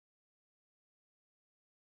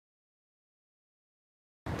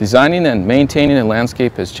Designing and maintaining a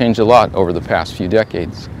landscape has changed a lot over the past few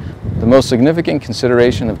decades. The most significant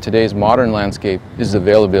consideration of today's modern landscape is the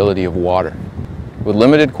availability of water. With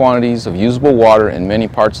limited quantities of usable water in many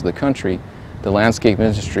parts of the country, the landscape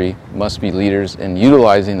industry must be leaders in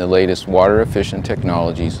utilizing the latest water-efficient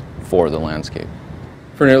technologies for the landscape.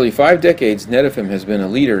 For nearly 5 decades, Netafim has been a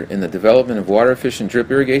leader in the development of water-efficient drip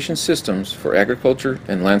irrigation systems for agriculture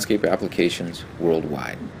and landscape applications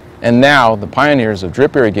worldwide. And now, the pioneers of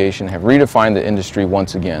drip irrigation have redefined the industry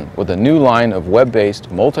once again with a new line of web-based,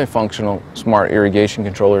 multifunctional smart irrigation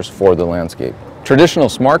controllers for the landscape. Traditional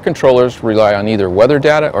smart controllers rely on either weather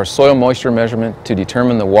data or soil moisture measurement to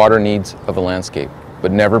determine the water needs of a landscape,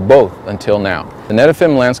 but never both until now. The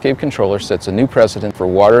Netafim Landscape Controller sets a new precedent for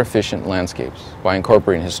water-efficient landscapes by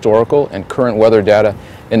incorporating historical and current weather data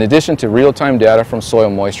in addition to real-time data from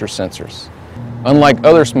soil moisture sensors. Unlike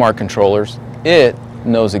other smart controllers, it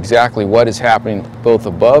knows exactly what is happening both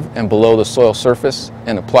above and below the soil surface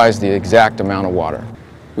and applies the exact amount of water.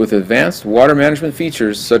 With advanced water management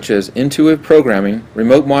features such as intuitive programming,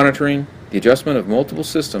 remote monitoring, the adjustment of multiple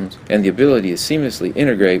systems, and the ability to seamlessly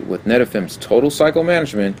integrate with Netafim's total cycle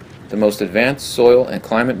management, the most advanced soil and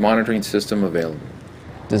climate monitoring system available.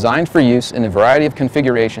 Designed for use in a variety of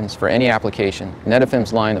configurations for any application,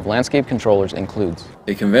 Netafim's line of landscape controllers includes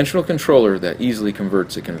a conventional controller that easily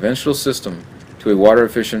converts a conventional system to a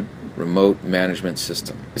water-efficient remote management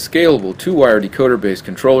system. A scalable 2-wire decoder-based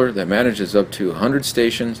controller that manages up to 100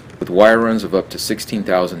 stations with wire runs of up to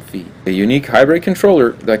 16,000 feet. A unique hybrid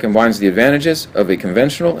controller that combines the advantages of a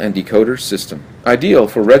conventional and decoder system. Ideal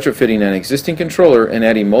for retrofitting an existing controller and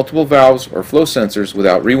adding multiple valves or flow sensors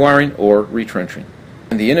without rewiring or retrenching.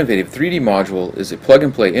 And the innovative 3D module is a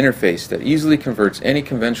plug-and-play interface that easily converts any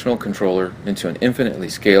conventional controller into an infinitely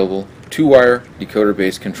scalable 2-wire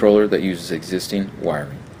decoder-based controller that uses existing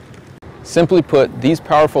wiring. Simply put, these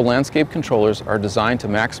powerful landscape controllers are designed to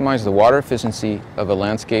maximize the water efficiency of a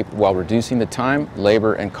landscape while reducing the time,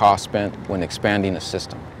 labor, and cost spent when expanding a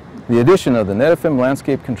system. The addition of the Netafim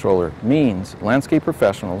Landscape Controller means landscape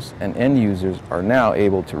professionals and end users are now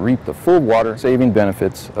able to reap the full water-saving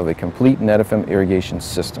benefits of a complete Netafim irrigation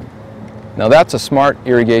system. Now that's a smart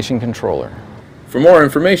irrigation controller. For more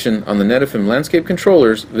information on the Netafim Landscape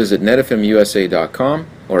Controllers, visit netafimusa.com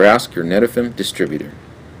or ask your Netafim distributor.